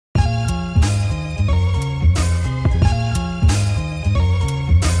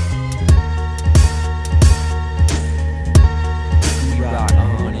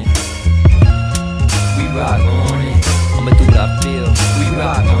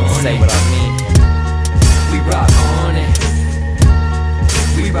say what I mean. We rock on it.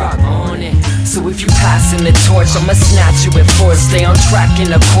 We rock on it. So if you passing the torch, I'ma snatch you at force. Stay on track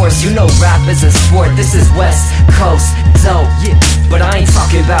and of course, you know rap is a sport. This is West Coast dope, yeah. But I ain't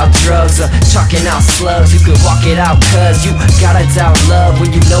talking about drugs or chalking out slugs. You could walk it out cause you gotta doubt love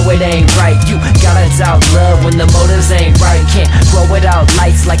when you know it ain't right. You gotta doubt love when the motives ain't right. Can't grow without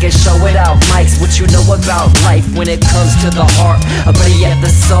lights like a show without mics. What you know about life when it comes to the heart, or better yet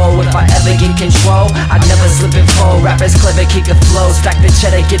the soul. If I ever get control, I'd never slip and fall. Rappers clever, kick a flow, stack the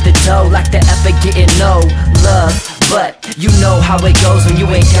cheddar, get the dough. Like the effort getting no love, but you know how it goes when you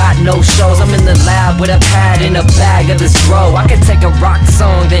ain't got no shows. I'm in the lab with a pad and a bag of this bro. I could take a rock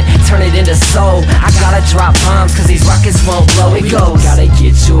song, then turn it into soul. I gotta drop bombs cause these rockets won't blow. It goes, gotta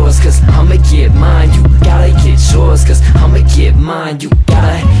get yours cause I'ma get mine. You gotta get yours cause I'ma get mine. You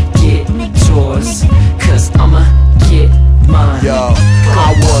gotta get yours cause I'ma get mine. Yo,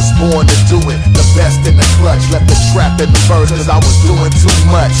 I was born to do it, the best in the clutch. Left the trap in the verse cause I was doing too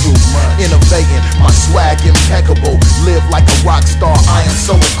much. Innovating, my swag impeccable. Live like a rock star, I am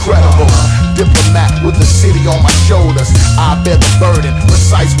so incredible. Diplomat with the city on my shoulders. I bear the burden,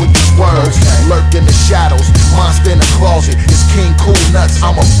 precise with these words. Lurk in the shadows, monster in the closet. It's King Cool Nuts,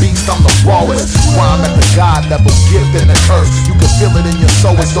 I'm a beast, I'm the rawest. Rhyme at the God level, gift and a curse. You can feel it in your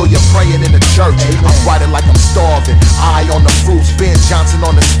soul as though you're praying in the church. I'm writing like I'm starving, eye on the fruits. Ben Johnson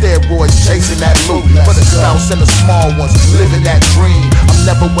on the steroids, chasing that loot. For the spouse and the small ones, living that dream. I'm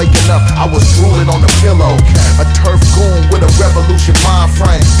never waking up, I was drooling on the pillow. A turf goon with a revolution mind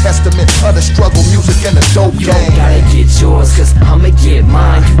frame. Testament of the struggle, music and the dope game. You gotta get yours cause I'ma get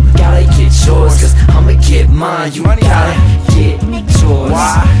mine. You gotta get yours cause I'ma get mine. You gotta get yours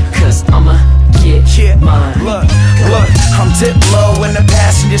cause I'ma get mine. Look, I'm dip low in the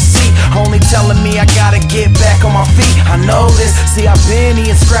passenger seat, only telling me I gotta get back on my feet. I know this, see I've been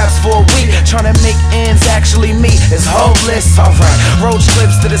eating scraps for a week, trying to make ends actually meet. It's hopeless, alright. Road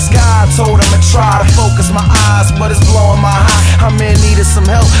trips to the sky, I told him to try to focus my eyes, but it's blowing my high. I'm in need of some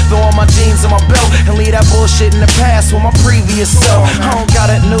help, throwing my jeans in my belt and leave that bullshit in the past with my previous self. I don't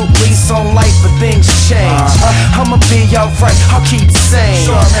got a new lease on life, but things change. I'ma be alright, I'll keep the same.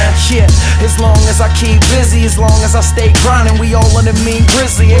 Yeah, as long as I keep busy, as long as I stay grinding, we all in the mean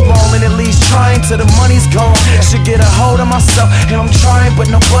grizzly. Ain't rolling, at least trying till the money's gone. Should get a hold of myself, and I'm trying, but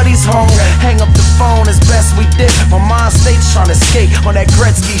nobody's home. Hang up the phone as best we did. My mind stays trying to skate on that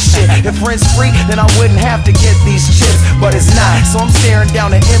Gretzky shit. If rent's free, then I wouldn't have to get these chips, but it's not. So I'm staring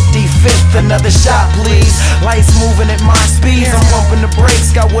down an empty fifth. Another shot, please. Lights moving at my speed. I'm bumping the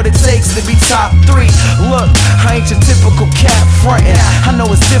brakes, got what it takes to be top 3. Look, I ain't your typical cat frontin'. I know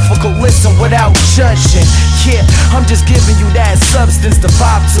it's difficult, listen without judging. Yeah, I'm just giving you that substance to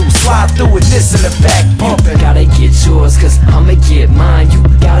vibe to. Slide through with this in the back bumping. You gotta get yours cause I'ma get mine. You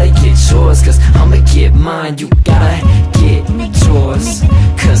gotta get yours cause I'ma get mine. You gotta get yours